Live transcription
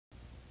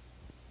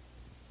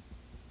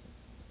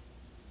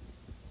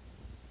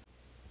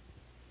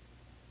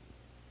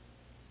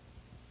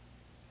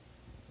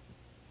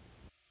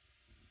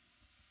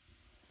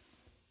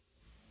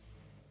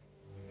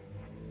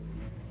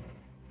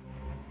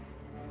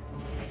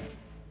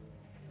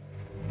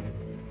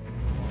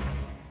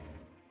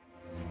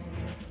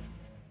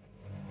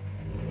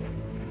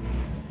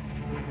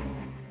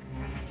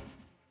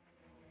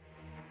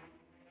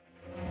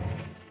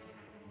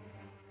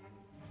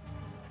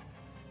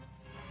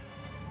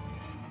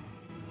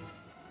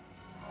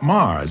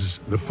Mars,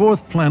 the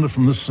fourth planet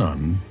from the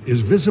Sun,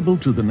 is visible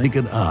to the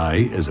naked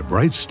eye as a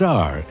bright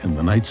star in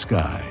the night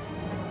sky.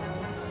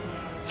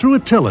 Through a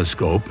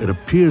telescope, it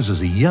appears as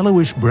a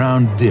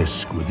yellowish-brown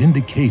disk with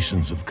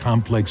indications of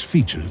complex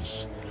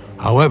features.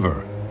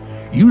 However,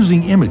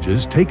 using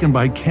images taken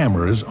by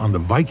cameras on the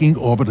Viking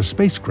orbiter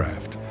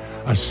spacecraft,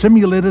 a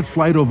simulated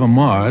flight over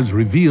Mars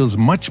reveals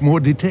much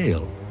more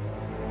detail.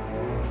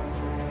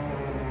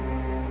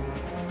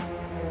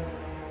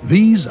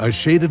 These are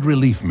shaded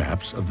relief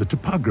maps of the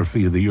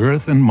topography of the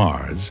Earth and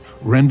Mars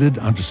rendered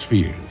onto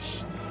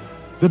spheres.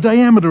 The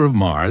diameter of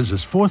Mars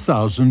is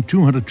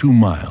 4,202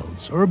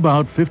 miles, or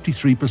about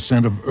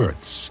 53% of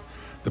Earth's.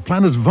 The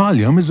planet's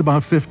volume is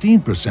about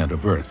 15%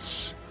 of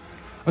Earth's.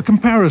 A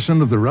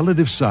comparison of the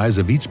relative size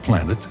of each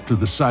planet to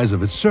the size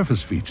of its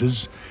surface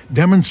features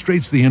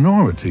demonstrates the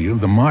enormity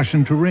of the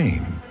Martian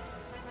terrain.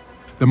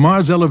 The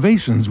Mars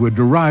elevations were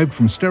derived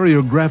from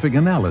stereographic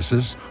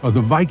analysis of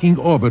the Viking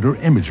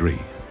orbiter imagery.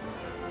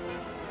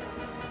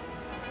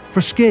 For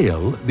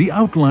scale, the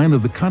outline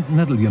of the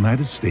continental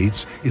United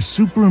States is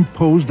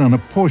superimposed on a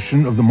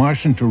portion of the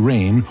Martian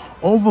terrain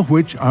over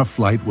which our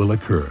flight will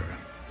occur.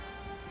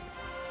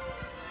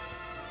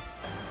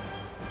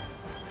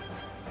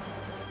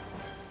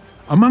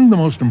 Among the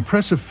most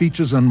impressive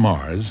features on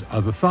Mars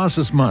are the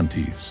Tharsis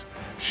Montes,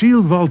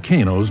 shield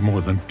volcanoes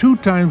more than 2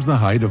 times the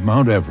height of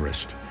Mount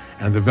Everest,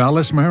 and the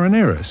Valles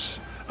Marineris,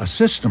 a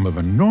system of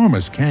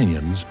enormous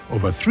canyons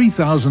over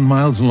 3,000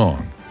 miles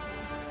long.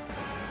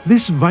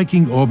 This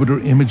Viking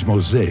orbiter image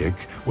mosaic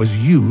was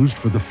used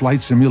for the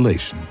flight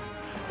simulation.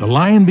 The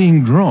line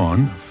being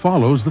drawn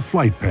follows the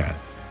flight path.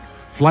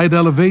 Flight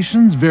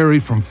elevations vary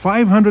from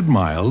 500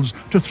 miles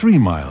to 3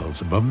 miles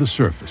above the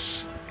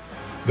surface.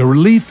 The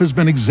relief has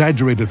been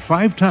exaggerated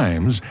 5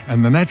 times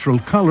and the natural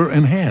color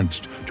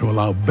enhanced to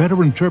allow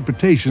better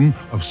interpretation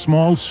of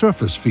small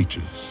surface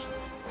features.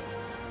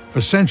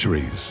 For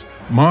centuries,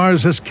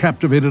 Mars has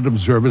captivated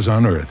observers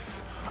on Earth.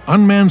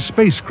 Unmanned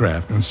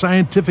spacecraft and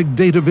scientific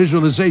data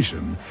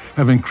visualization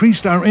have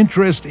increased our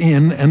interest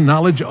in and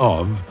knowledge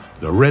of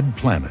the Red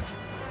Planet.